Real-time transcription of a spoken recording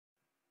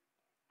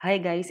Hi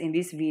guys, in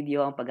this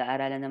video, ang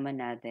pag-aaralan naman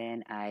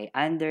natin ay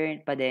under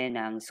pa din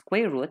ng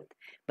square root,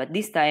 but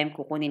this time,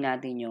 kukunin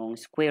natin yung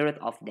square root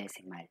of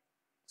decimal.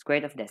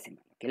 Square root of decimal.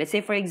 Okay, let's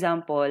say for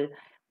example,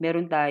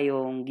 meron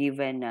tayong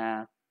given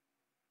na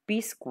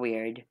p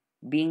squared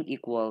being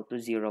equal to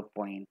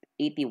 0.81.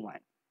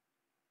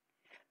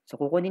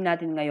 So, kukunin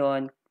natin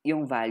ngayon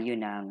yung value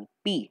ng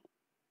p.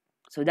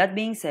 So, that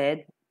being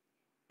said,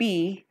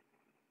 p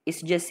is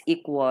just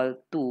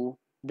equal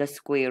to the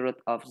square root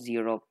of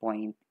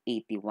 0.81.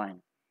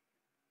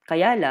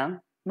 Kaya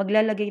lang,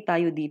 maglalagay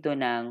tayo dito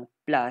ng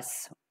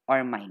plus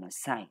or minus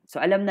sign.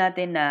 So, alam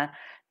natin na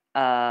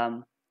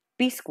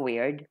p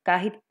squared,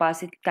 kahit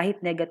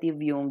negative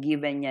yung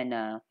given niya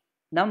na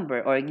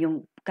number or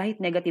yung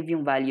kahit negative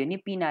yung value ni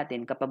p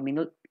natin, kapag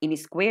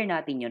in-square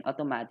natin yun,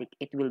 automatic,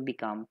 it will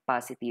become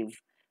positive.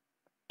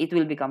 It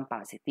will become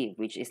positive,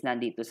 which is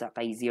nandito sa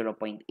kay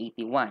 0.81.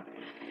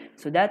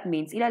 So, that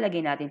means,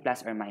 ilalagay natin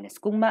plus or minus.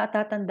 Kung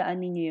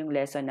matatandaan ninyo yung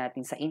lesson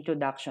natin sa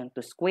introduction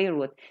to square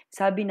root,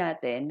 sabi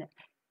natin,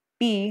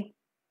 the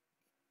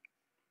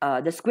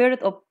square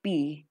root of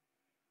p,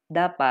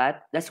 the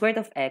square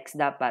root of x,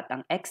 dapat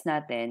ang x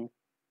natin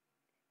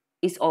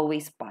is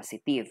always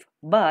positive.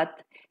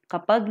 But,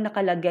 kapag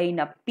nakalagay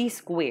na p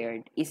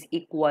squared is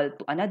equal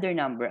to another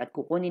number at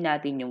kukunin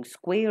natin yung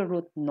square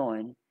root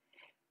nun,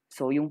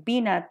 so yung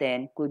p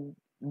natin could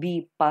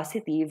be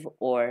positive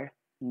or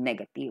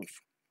negative.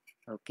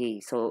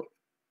 Okay, so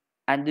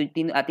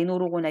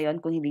tinuro ko na yon.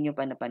 Kung hindi nyo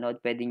pa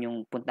napanood, pwede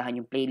nyo puntahan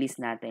yung playlist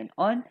natin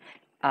on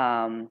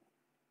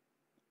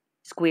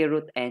square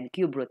root and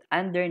cube root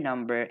under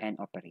numbers and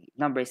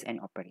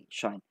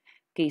operation.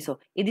 Okay, so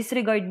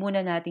i-disregard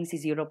muna natin si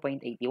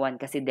 0.81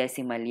 kasi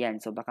decimal yan.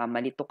 So baka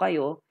malito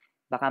kayo,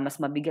 baka mas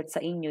mabigat sa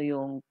inyo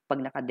yung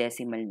pag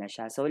naka-decimal na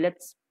siya. So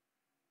let's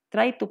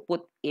try to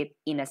put it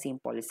in a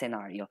simple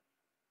scenario.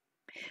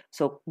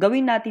 So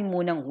gawin natin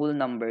munang whole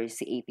number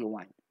si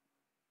 81.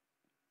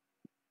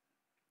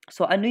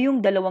 So, ano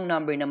yung dalawang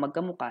number na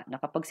magkamukha na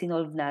kapag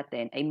sinolve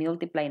natin ay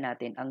multiply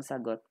natin, ang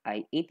sagot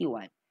ay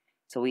 81.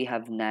 So, we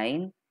have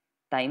 9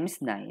 times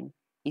 9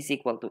 is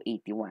equal to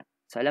 81.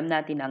 So, alam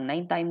natin ang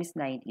 9 times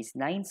 9 is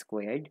 9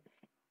 squared,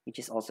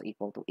 which is also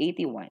equal to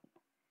 81.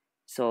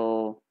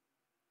 So,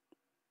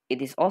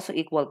 it is also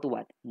equal to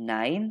what?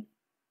 9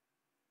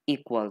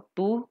 equal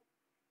to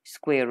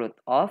square root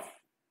of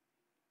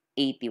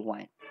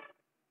 81.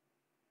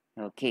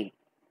 Okay.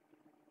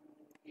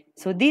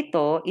 So,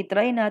 dito,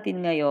 itry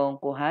natin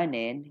ngayong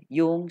kuhanin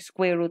yung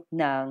square root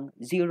ng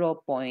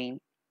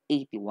 0.81.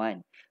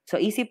 So,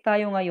 isip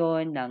tayo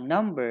ngayon ng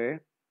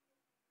number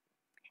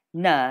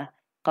na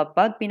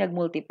kapag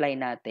pinag-multiply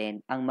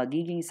natin, ang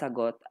magiging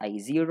sagot ay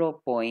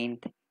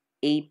 0.81.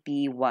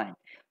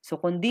 So,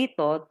 kung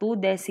dito, 2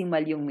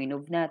 decimal yung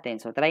minove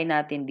natin. So, try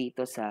natin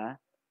dito sa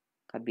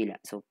kabila.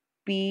 So,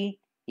 P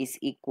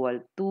is equal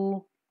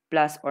to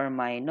plus or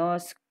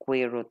minus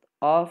square root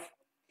of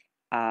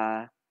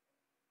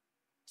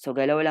so,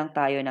 galaw lang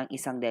tayo ng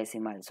isang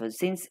decimal. So,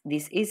 since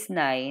this is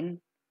 9,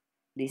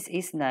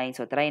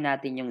 so try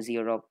natin yung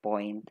 0.9.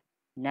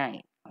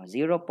 O,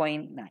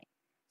 0.9.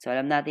 So,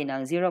 alam natin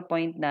ang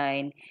 0.9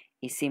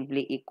 is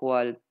simply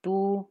equal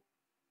to,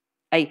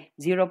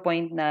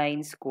 0.9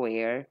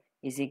 square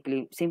is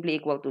simply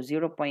equal to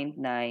 0.9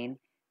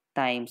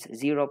 times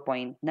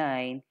 0.9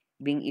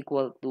 being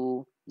equal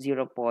to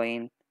 0.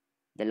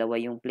 Dalawa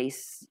yung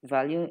place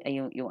value, ay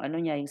yung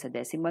ano niya, yung sa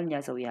decimal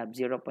niya, so we have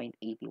 0.81.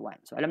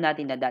 So, alam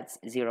natin na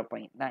that's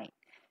 0.9.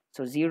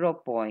 So,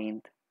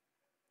 0.9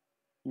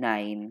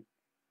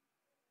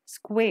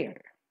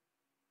 square.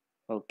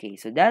 Okay,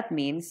 so that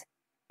means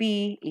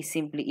P is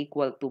simply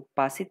equal to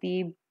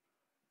positive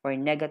or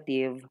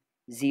negative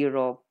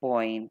 0.9.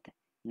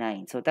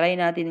 So, try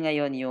natin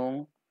ngayon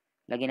yung,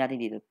 lagyan natin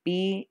dito,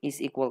 P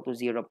is equal to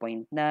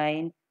 0.9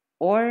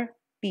 or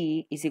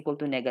P is equal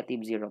to negative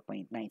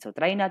 0.9. So,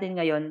 try natin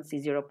ngayon si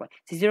 0.9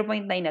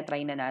 na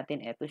try na natin.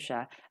 Ito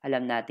siya.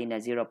 Alam natin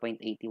na 0.81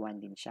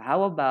 din siya.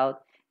 How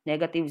about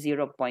negative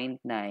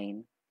 0.9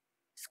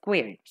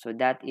 squared? So,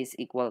 that is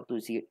equal to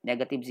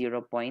negative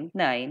 0.9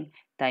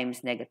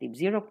 times negative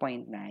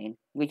 0.9,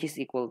 which is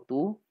equal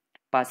to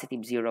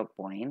positive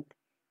 0.81.